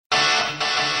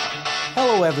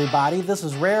Hello everybody, this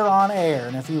is Rare on Air,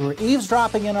 and if you were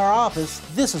eavesdropping in our office,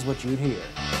 this is what you'd hear.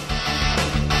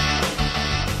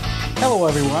 Hello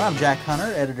everyone, I'm Jack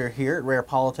Hunter, editor here at Rare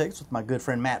Politics with my good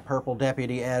friend Matt Purple,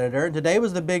 deputy editor. And today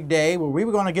was the big day where we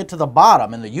were going to get to the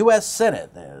bottom in the U.S.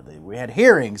 Senate. We had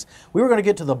hearings. We were going to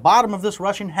get to the bottom of this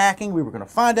Russian hacking. We were going to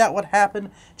find out what happened.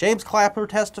 James Clapper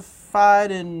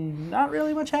testified and not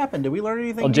really much happened. Did we learn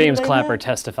anything? Well, James Clapper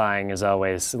testifying is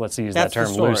always, let's use that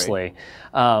term loosely.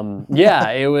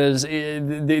 Yeah, it was,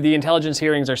 the intelligence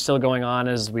hearings are still going on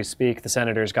as we speak. The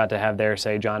senators got to have their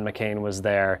say. John McCain was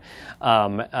there.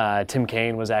 Tim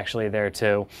Kaine was actually there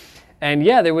too. And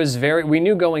yeah, we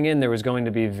knew going in there was going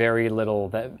to be very little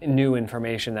new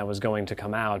information that was going to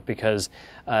come out because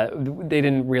they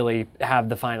didn't really have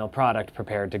the final product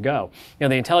prepared to go. You know,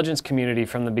 the intelligence community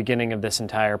from the beginning of this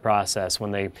entire process,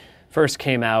 when they first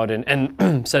came out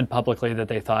and said publicly that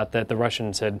they thought that the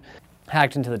Russians had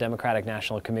hacked into the Democratic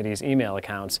National Committee's email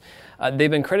accounts,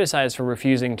 they've been criticized for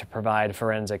refusing to provide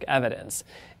forensic evidence.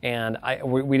 And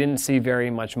we didn't see very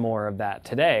much more of that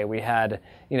today. We had,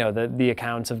 the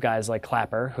accounts of guys like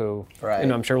Clapper, who,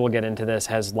 I'm sure we'll get into this,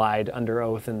 has lied under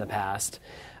oath in the past.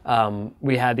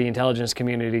 We had the intelligence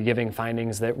community giving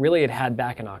findings that really it had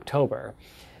back in October.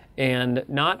 And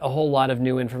not a whole lot of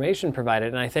new information provided.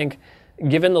 And I think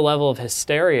given the level of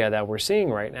hysteria that we're seeing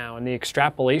right now and the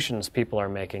extrapolations people are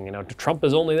making, Trump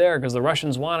is only there because the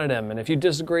Russians wanted him, and if you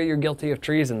disagree, you're guilty of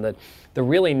treason, the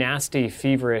really nasty,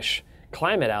 feverish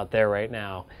climate out there right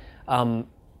now,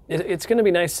 it's going to be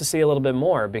nice to see a little bit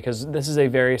more because this is a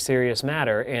very serious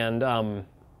matter, and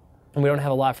we don't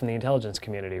have a lot from the intelligence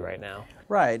community right now.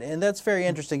 Right, and that's very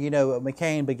interesting.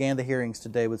 McCain began the hearings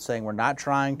today with saying we're not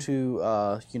trying to,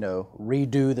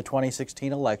 redo the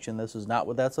 2016 election. This is not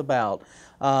what that's about.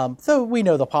 So we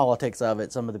know the politics of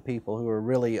it. Some of the people who are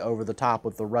really over the top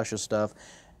with the Russia stuff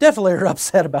definitely are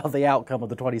upset about the outcome of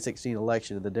the 2016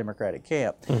 election in the Democratic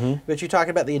camp. Mm-hmm. But you're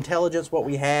talking about the intelligence, what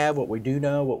we have, what we do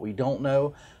know, what we don't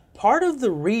know. Part of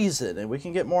the reason, and we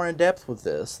can get more in depth with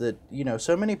this, that,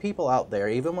 so many people out there,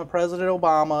 even when President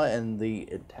Obama and the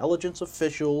intelligence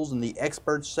officials and the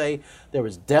experts say there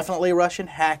was definitely Russian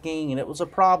hacking and it was a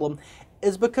problem,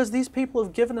 is because these people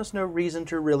have given us no reason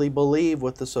to really believe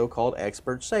what the so-called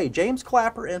experts say. James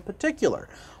Clapper in particular.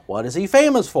 What is he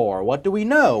famous for? What do we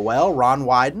know? Well, Ron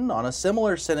Wyden, on a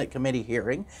similar Senate committee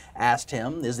hearing, asked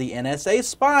him, is the NSA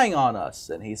spying on us?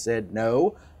 And he said,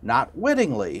 no, not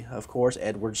wittingly. Of course,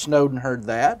 Edward Snowden heard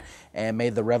that and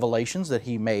made the revelations that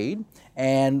he made.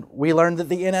 And we learned that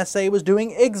the NSA was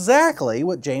doing exactly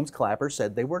what James Clapper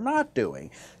said they were not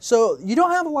doing. So you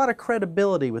don't have a lot of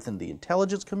credibility within the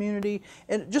intelligence community.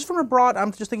 And just from abroad,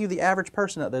 I'm just thinking of the average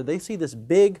person out there. They see this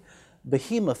big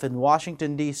behemoth in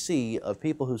Washington, D.C. of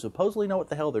people who supposedly know what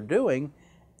the hell they're doing,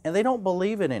 and they don't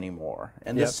believe it anymore.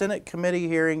 And the Senate committee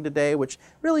hearing today, which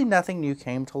really nothing new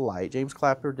came to light. James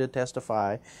Clapper did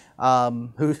testify,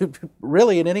 who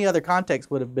really in any other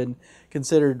context would have been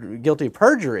considered guilty of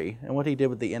perjury in what he did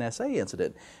with the NSA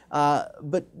incident.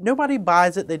 But nobody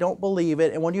buys it. They don't believe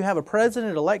it. And when you have a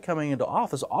president-elect coming into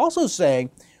office also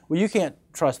saying, well, you can't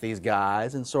trust these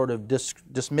guys, and sort of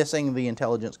dismissing the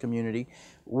intelligence community,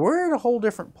 we're in a whole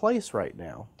different place right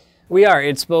now. We are.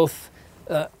 It's both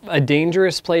a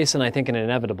dangerous place and I think an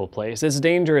inevitable place. It's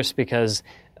dangerous because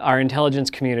our intelligence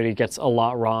community gets a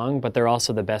lot wrong, but they're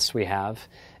also the best we have.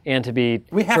 And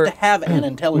we have to have an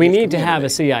intelligence community. We need to have a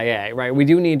CIA, right? We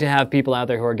do need to have people out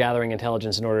there who are gathering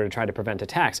intelligence in order to try to prevent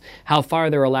attacks. How far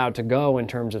they're allowed to go in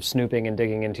terms of snooping and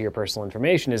digging into your personal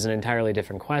information is an entirely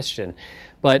different question.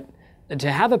 But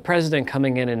to have a president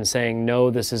coming in and saying, no,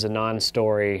 this is a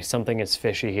non-story, something is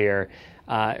fishy here,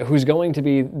 who's going to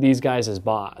be these guys'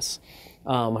 boss,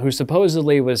 who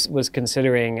supposedly was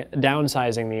considering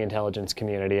downsizing the intelligence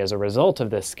community as a result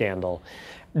of this scandal,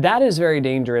 that is very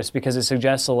dangerous because it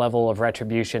suggests a level of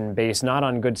retribution based not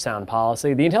on good sound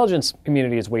policy. The intelligence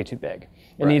community is way too big.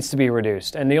 It needs to be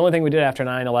reduced. And the only thing we did after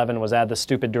 9/11 was add the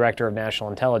stupid director of national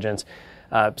intelligence,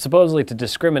 supposedly to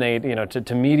discriminate,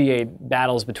 to mediate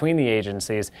battles between the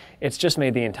agencies. It's just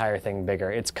made the entire thing bigger.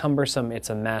 It's cumbersome. It's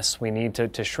a mess. We need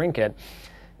to shrink it.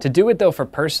 To do it, though, for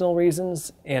personal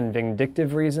reasons and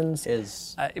vindictive reasons,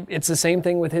 it's the same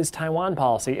thing with his Taiwan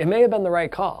policy. It may have been the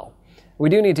right call. We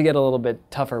do need to get a little bit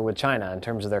tougher with China in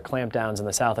terms of their clampdowns in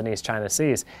the South and East China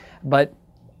Seas, but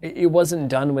it wasn't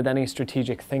done with any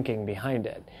strategic thinking behind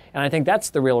it. And I think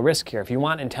that's the real risk here. If you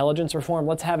want intelligence reform,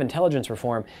 let's have intelligence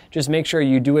reform. Just make sure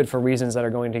you do it for reasons that are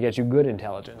going to get you good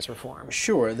intelligence reform.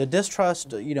 Sure. The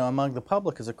distrust, among the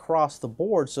public is across the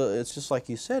board. So it's just like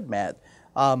you said, Matt.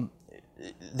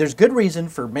 There's good reason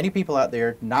for many people out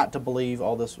there not to believe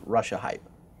all this Russia hype.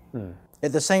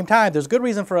 At the same time, there's good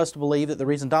reason for us to believe that the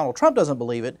reason Donald Trump doesn't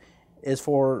believe it is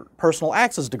for personal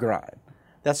axes to grind.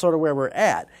 That's sort of where we're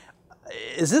at.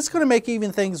 Is this going to make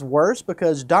even things worse?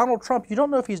 Because Donald Trump, you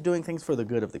don't know if he's doing things for the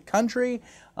good of the country,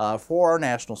 for our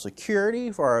national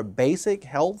security, for our basic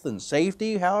health and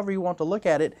safety, however you want to look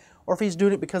at it, or if he's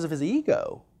doing it because of his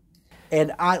ego.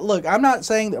 And I'm not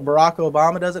saying that Barack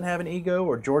Obama doesn't have an ego,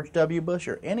 or George W. Bush,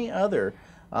 or any other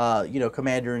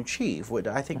commander-in-chief.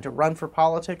 I think to run for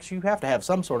politics, you have to have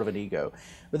some sort of an ego.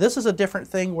 But this is a different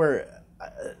thing where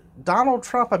Donald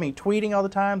Trump, tweeting all the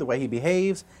time, the way he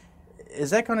behaves, is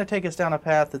that going to take us down a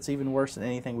path that's even worse than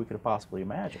anything we could possibly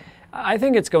imagine? I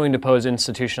think it's going to pose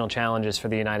institutional challenges for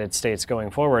the United States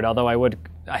going forward, although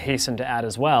I hasten to add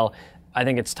as well, I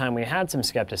think it's time we had some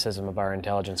skepticism of our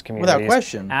intelligence communities. Without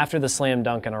question. After the slam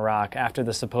dunk in Iraq, after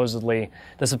the supposed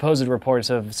reports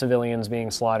of civilians being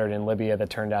slaughtered in Libya that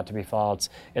turned out to be false,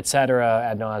 et cetera,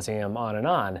 ad nauseum, on and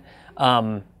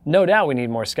on. No doubt we need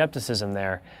more skepticism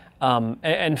there.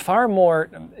 And far more,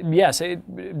 yes,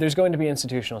 there's going to be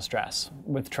institutional stress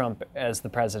with Trump as the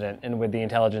president and with the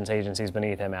intelligence agencies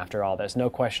beneath him after all this, no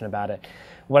question about it.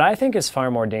 What I think is far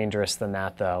more dangerous than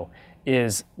that, though,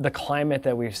 is the climate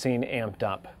that we've seen amped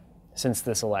up since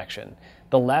this election.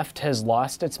 The left has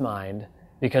lost its mind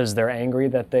because they're angry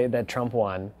that Trump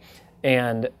won,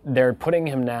 and they're putting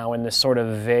him now in this sort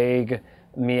of vague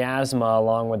miasma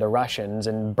along with the Russians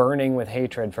and burning with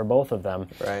hatred for both of them.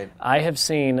 Right. I have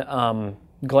seen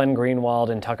Glenn Greenwald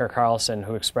and Tucker Carlson,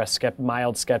 who expressed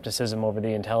mild skepticism over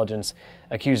the intelligence,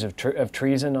 accused of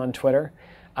treason on Twitter.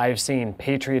 I've seen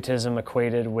patriotism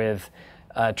equated with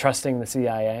trusting the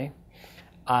CIA.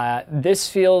 This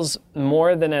feels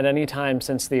more than at any time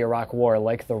since the Iraq War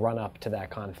like the run-up to that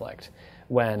conflict,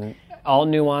 when all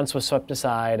nuance was swept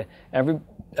aside,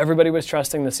 everybody was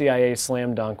trusting the CIA's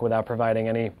slam dunk without providing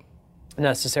any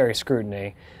necessary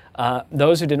scrutiny.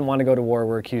 Those who didn't want to go to war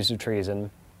were accused of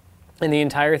treason. And the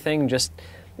entire thing just,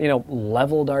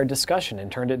 leveled our discussion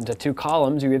and turned it into two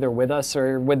columns. You're either with us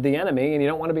or with the enemy, and you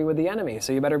don't want to be with the enemy,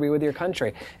 so you better be with your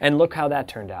country. And look how that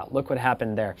turned out. Look what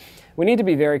happened there. We need to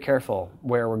be very careful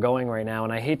where we're going right now,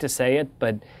 and I hate to say it,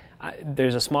 but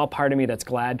there's a small part of me that's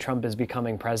glad Trump is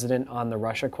becoming president on the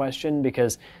Russia question,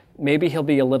 because maybe he'll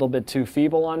be a little bit too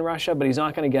feeble on Russia, but he's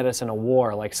not going to get us in a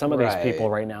war like some of these people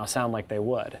right now sound like they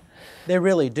would. They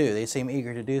really do. They seem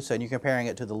eager to do so. And you're comparing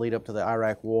it to the lead up to the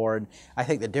Iraq War. And I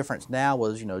think the difference now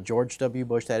was, George W.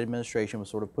 Bush, that administration was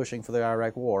sort of pushing for the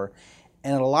Iraq War.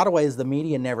 And in a lot of ways, the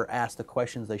media never asked the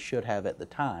questions they should have at the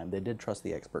time. They did trust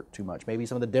the expert too much. Maybe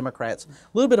some of the Democrats, a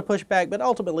little bit of pushback, but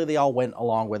ultimately they all went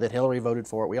along with it. Hillary voted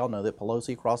for it. We all know that.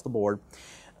 Pelosi across the board.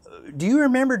 Do you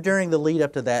remember during the lead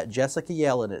up to that, Jessica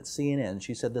Yellen at CNN,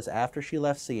 she said this after she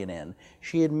left CNN,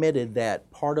 she admitted that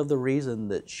part of the reason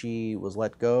that she was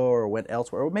let go or went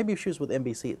elsewhere, or maybe she was with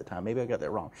NBC at the time, maybe I got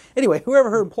that wrong. Anyway, whoever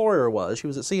her employer was, she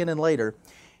was at CNN later,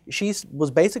 she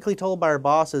was basically told by her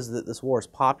bosses that this war is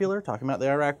popular, talking about the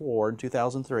Iraq War in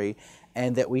 2003,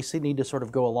 and that we need to sort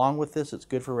of go along with this. It's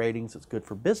good for ratings. It's good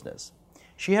for business.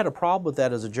 She had a problem with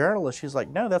that as a journalist. She's like,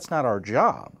 no, that's not our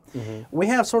job. Mm-hmm. We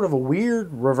have sort of a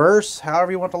weird reverse,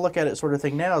 however you want to look at it, sort of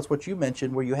thing now. It's what you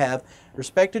mentioned, where you have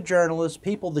respected journalists,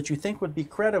 people that you think would be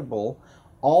credible,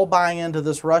 all buying into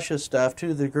this Russia stuff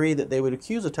to the degree that they would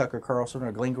accuse a Tucker Carlson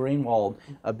or Glenn Greenwald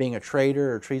of being a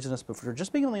traitor or treasonous, but for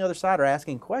just being on the other side or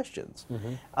asking questions.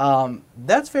 Mm-hmm.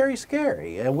 That's very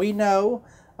scary. And we know,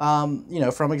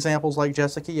 from examples like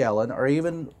Jessica Yellen, or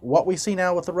even what we see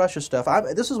now with the Russia stuff.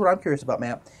 This is what I'm curious about,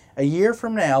 Matt. A year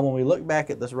from now, when we look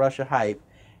back at this Russia hype,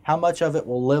 how much of it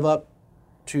will live up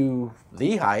to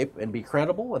the hype and be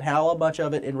credible, and how much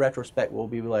of it, in retrospect, will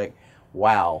be like,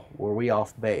 wow, were we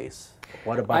off base?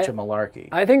 What a bunch of malarkey.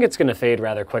 I think it's going to fade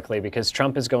rather quickly, because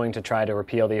Trump is going to try to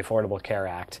repeal the Affordable Care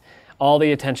Act. All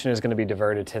the attention is going to be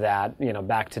diverted to that,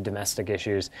 back to domestic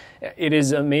issues. It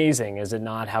is amazing, is it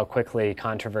not, how quickly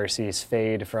controversies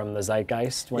fade from the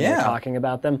zeitgeist when you're talking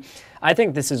about them. I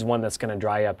think this is one that's going to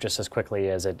dry up just as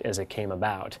quickly as it came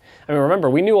about. I mean, remember,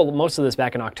 we knew most of this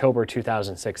back in October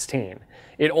 2016.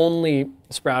 It only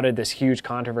sprouted this huge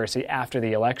controversy after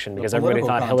the election because everybody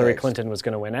thought Hillary Clinton was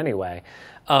going to win anyway.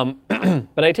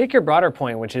 But I take your broader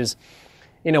point, which is,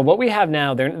 what we have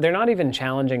now, they're not even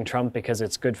challenging Trump because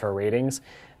it's good for ratings.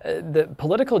 The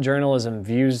political journalism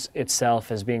views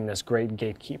itself as being this great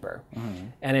gatekeeper. Mm-hmm.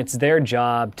 And it's their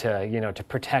job to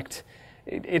protect.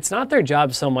 It's not their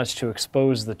job so much to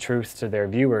expose the truth to their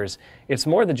viewers. It's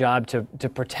more the job to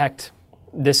protect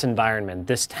this environment,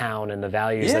 this town, and the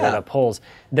values that it upholds.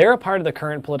 They're a part of the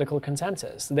current political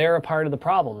consensus. They're a part of the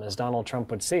problem, as Donald Trump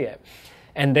would see it.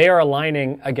 And they are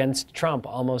aligning against Trump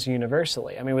almost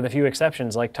universally. I mean, with a few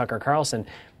exceptions like Tucker Carlson,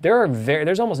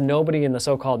 there's almost nobody in the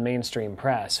so-called mainstream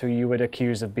press who you would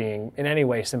accuse of being in any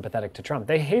way sympathetic to Trump.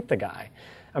 They hate the guy.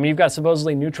 I mean, you've got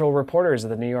supposedly neutral reporters at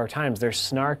the New York Times. Their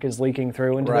snark is leaking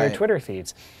through into their Twitter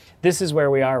feeds. This is where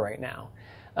we are right now.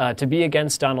 To be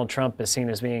against Donald Trump is seen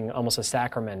as being almost a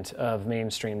sacrament of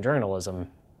mainstream journalism.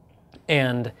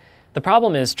 And the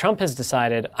problem is Trump has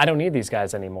decided, I don't need these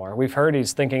guys anymore. We've heard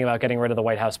he's thinking about getting rid of the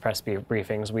White House press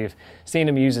briefings. We've seen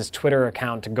him use his Twitter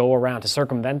account to go around to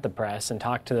circumvent the press and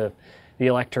talk to the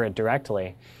electorate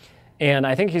directly. And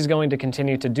I think he's going to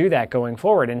continue to do that going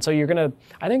forward. And so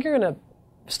I think you're going to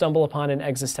stumble upon an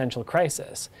existential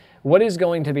crisis. What is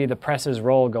going to be the press's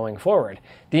role going forward?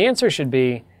 The answer should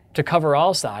be to cover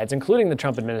all sides, including the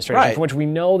Trump administration, for which we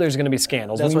know there's going to be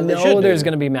scandals. That's we know there's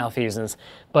going to be malfeasance.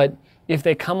 But if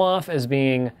they come off as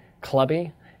being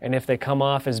clubby, and if they come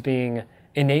off as being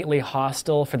innately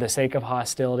hostile for the sake of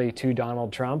hostility to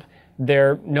Donald Trump,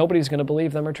 nobody's going to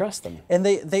believe them or trust them. And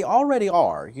they already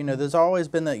are. You know, there's always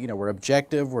been that, you know, we're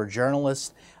objective, we're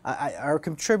journalists. Our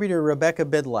contributor, Rebecca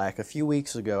Bidlack, a few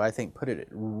weeks ago, I think put it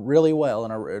really well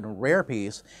in a rare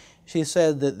piece. She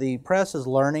said that the press is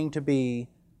learning to be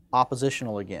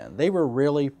oppositional again. They were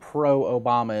really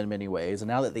pro-Obama in many ways, and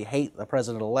now that they hate the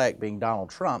president-elect being Donald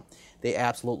Trump, they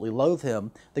absolutely loathe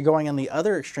him. They're going in the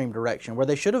other extreme direction where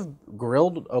they should have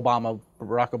grilled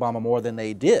Barack Obama more than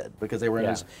they did because they were in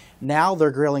his. Now they're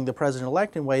grilling the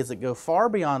president-elect in ways that go far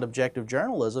beyond objective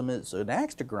journalism. It's an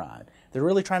axe to grind. They're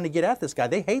really trying to get at this guy.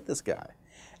 They hate this guy.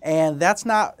 And that's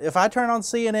not, if I turn on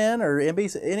CNN or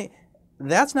NBC,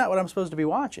 that's not what I'm supposed to be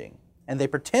watching. And they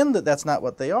pretend that that's not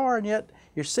what they are, and yet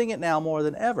you're seeing it now more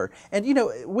than ever. And, you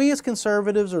know, we as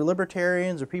conservatives or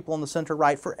libertarians or people on the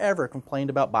center-right forever complained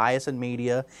about bias in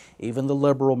media, even the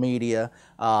liberal media.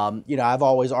 You know, I've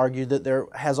always argued that there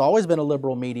has always been a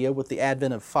liberal media. With the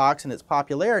advent of Fox and its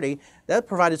popularity, that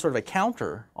provided sort of a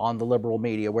counter on the liberal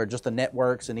media, where just the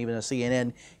networks and even a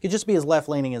CNN could just be as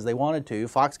left-leaning as they wanted to.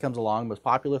 Fox comes along, most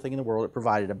popular thing in the world, it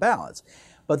provided a balance.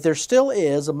 But there still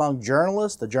is, among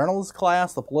journalists, the journalist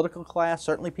class, the political class,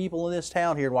 certainly people in this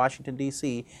town here in Washington,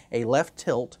 D.C., a left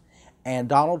tilt, and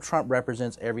Donald Trump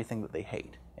represents everything that they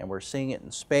hate. And we're seeing it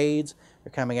in spades.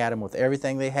 They're coming at him with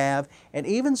everything they have. And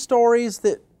even stories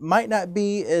that might not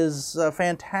be as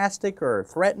fantastic or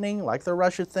threatening, like the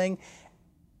Russia thing,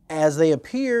 as they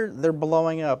appear, they're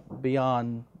blowing up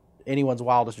beyond anyone's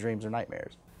wildest dreams or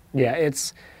nightmares. Yeah,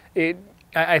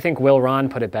 I think Will Ron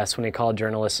put it best when he called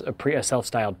journalists a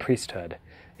self-styled priesthood.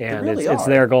 And it's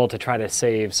their goal to try to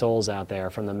save souls out there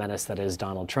from the menace that is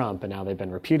Donald Trump, and now they've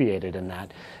been repudiated in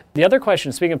that. The other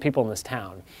question, speaking of people in this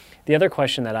town, the other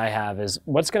question that I have is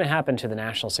what's going to happen to the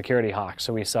national security hawks?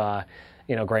 So we saw,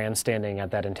 you know, grandstanding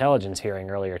at that intelligence hearing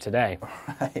earlier today.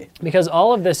 Right. Because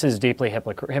all of this is deeply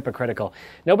hypocritical.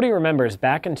 Nobody remembers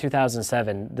back in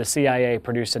 2007, the CIA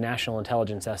produced a national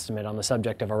intelligence estimate on the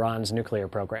subject of Iran's nuclear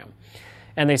program.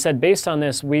 And they said, based on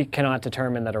this, we cannot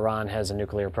determine that Iran has a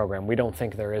nuclear program. We don't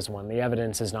think there is one. The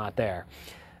evidence is not there.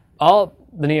 All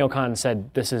the neocons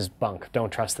said, this is bunk. Don't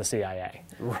trust the CIA.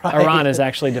 Right. Iran is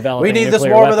actually developing nuclear weapons. We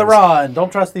need this war with Iran. Don't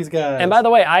trust these guys. And by the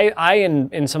way, I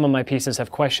in some of my pieces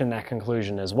have questioned that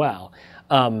conclusion as well.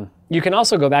 You can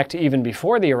also go back to even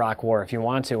before the Iraq War, if you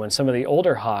want to, when some of the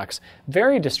older hawks,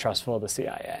 very distrustful of the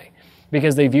CIA.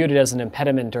 Because they viewed it as an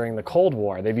impediment during the Cold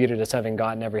War. They viewed it as having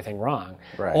gotten everything wrong.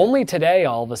 Right. Only today,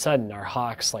 all of a sudden, are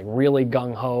hawks like really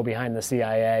gung-ho behind the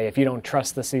CIA. If you don't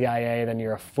trust the CIA, then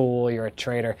you're a fool, you're a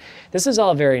traitor. This is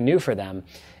all very new for them.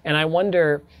 And I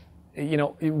wonder, you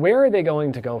know, where are they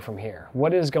going to go from here?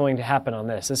 What is going to happen on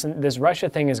this? This Russia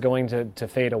thing is going to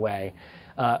fade away.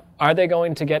 Are they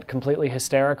going to get completely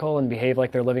hysterical and behave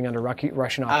like they're living under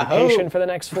Russian occupation for the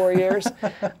next 4 years?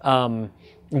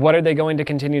 What are they going to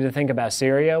continue to think about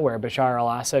Syria, where Bashar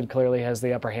al-Assad clearly has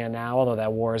the upper hand now, although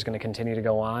that war is going to continue to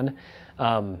go on?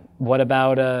 What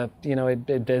about, you know,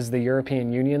 as the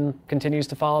European Union continues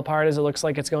to fall apart, as it looks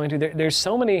like it's going to? There's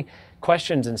so many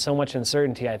questions and so much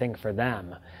uncertainty, I think, for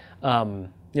them.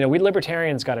 You know, we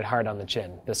libertarians got it hard on the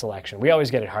chin this election. We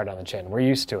always get it hard on the chin. We're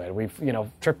used to it. We've, you know,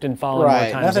 tripped and fallen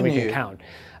more times than we can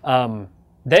count.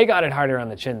 They got it harder on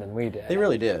the chin than we did. They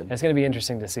really did. It's going to be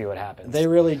interesting to see what happens. They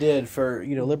really did. For,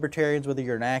 you know, libertarians, whether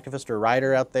you're an activist or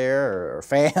writer out there or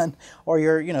fan, or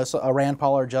you're, you know, a Rand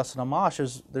Paul or Justin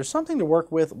Amash, there's something to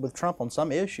work with Trump on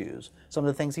some issues. Some of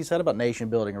the things he said about nation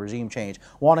building and regime change,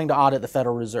 wanting to audit the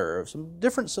Federal Reserve, some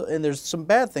different, and there's some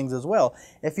bad things as well.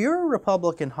 If you're a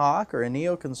Republican hawk or a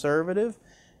neoconservative,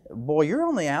 boy, you're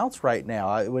on the outs right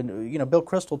now. When Bill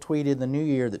Kristol tweeted in the new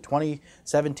year that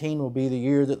 2017 will be the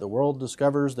year that the world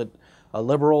discovers that a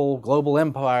liberal global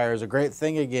empire is a great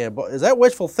thing again. But is that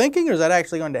wishful thinking, or is that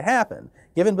actually going to happen?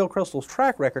 Given Bill Kristol's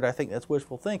track record, I think that's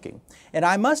wishful thinking. And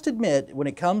I must admit, when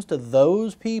it comes to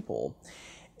those people,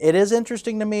 it is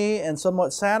interesting to me and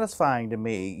somewhat satisfying to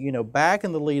me. Back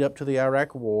in the lead up to the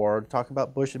Iraq War, talking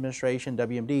about Bush administration,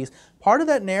 WMDs, part of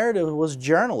that narrative was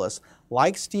journalists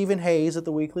like Stephen Hayes at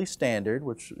the Weekly Standard,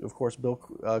 which of course Bill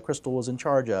Kristol was in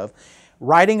charge of,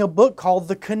 writing a book called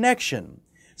The Connection,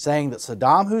 saying that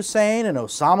Saddam Hussein and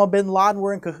Osama bin Laden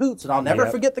were in cahoots. And I'll never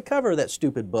forget the cover of that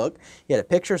stupid book. You had a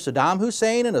picture of Saddam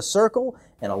Hussein in a circle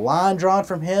and a line drawn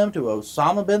from him to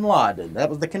Osama bin Laden. That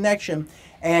was the connection.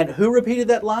 And who repeated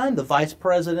that line? The Vice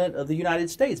President of the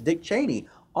United States, Dick Cheney,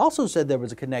 also said there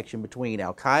was a connection between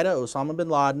al-Qaeda, Osama bin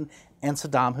Laden, and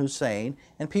Saddam Hussein,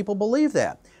 and people believe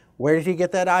that. Where did he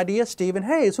get that idea? Stephen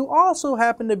Hayes, who also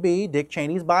happened to be Dick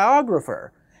Cheney's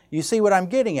biographer. You see what I'm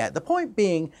getting at? The point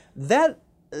being that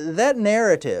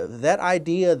narrative, that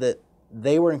idea that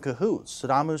they were in cahoots,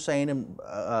 Saddam Hussein and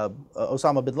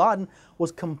Osama bin Laden,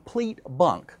 was complete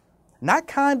bunk. Not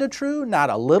kind of true, not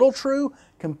a little true,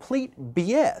 complete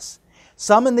BS.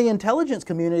 Some in the intelligence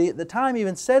community at the time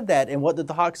even said that, and what did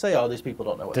the Hawks say? Oh, these people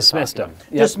don't know what they're talking about.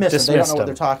 Dismissed them. They don't know what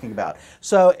they're talking about.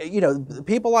 So,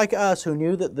 people like us who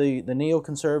knew that the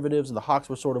neoconservatives and the Hawks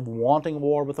were sort of wanting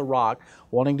war with Iraq,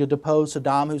 wanting to depose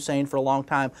Saddam Hussein for a long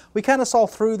time, we kind of saw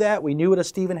through that. We knew what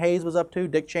Stephen Hayes was up to,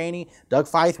 Dick Cheney, Doug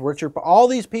Feith, Richard, all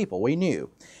these people we knew.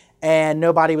 And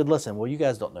nobody would listen. Well, you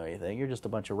guys don't know anything. You're just a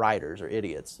bunch of writers or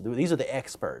idiots. These are the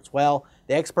experts. Well,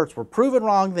 the experts were proven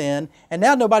wrong then, and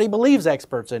now nobody believes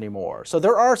experts anymore. So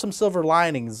there are some silver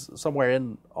linings somewhere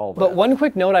in all that. But one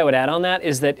quick note I would add on that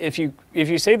is that if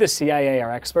you say the CIA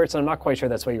are experts, and I'm not quite sure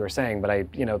that's what you were saying, but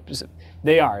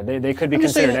they are. They could be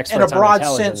considered experts in a broad on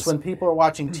intelligence. sense. When people are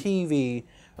watching TV,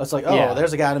 it's like,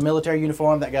 there's a guy in a military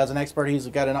uniform. That guy's an expert. He's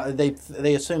got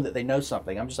they assume that they know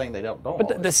something. I'm just saying they don't.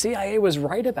 But the CIA was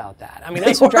right about that. I mean,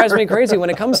 that's what drives me crazy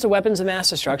when it comes to weapons of mass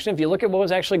destruction. If you look at what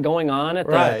was actually going on at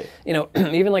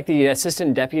the, even like the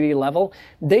assistant deputy level,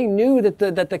 they knew that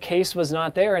the case was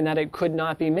not there and that it could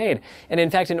not be made. And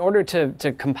in fact, in order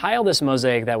to compile this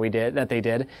mosaic that they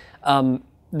did.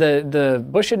 The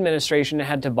Bush administration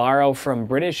had to borrow from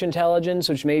British intelligence,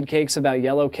 which made cakes about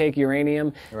yellow cake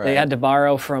uranium. Right. They had to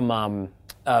borrow from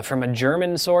a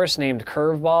German source named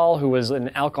Curveball, who was an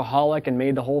alcoholic and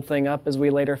made the whole thing up, as we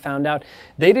later found out.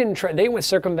 They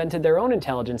circumvented their own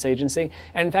intelligence agency,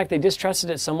 and in fact, they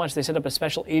distrusted it so much they set up a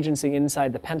special agency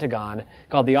inside the Pentagon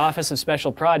called the Office of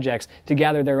Special Projects to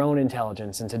gather their own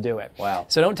intelligence and to do it. Wow.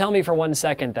 So don't tell me for one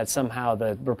second that somehow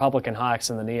the Republican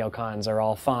hawks and the neocons are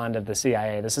all fond of the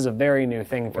CIA. This is a very new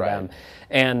thing for them,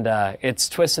 and it's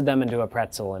twisted them into a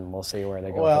pretzel, and we'll see where they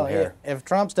go from here. If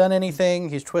Trump's done anything,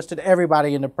 he's twisted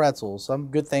everybody into pretzels. Some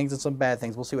good things and some bad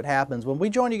things. We'll see what happens. When we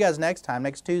join you guys next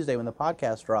Tuesday when the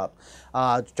podcast drops,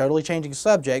 totally changing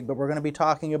subject, but we're going to be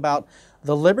talking about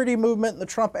the liberty movement in the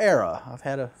Trump era. I've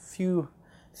had a few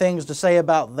things to say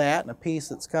about that and a piece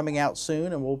that's coming out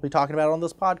soon, and we'll be talking about it on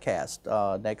this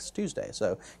podcast next Tuesday.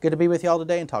 So good to be with you all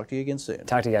today and talk to you again soon.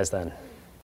 Talk to you guys then.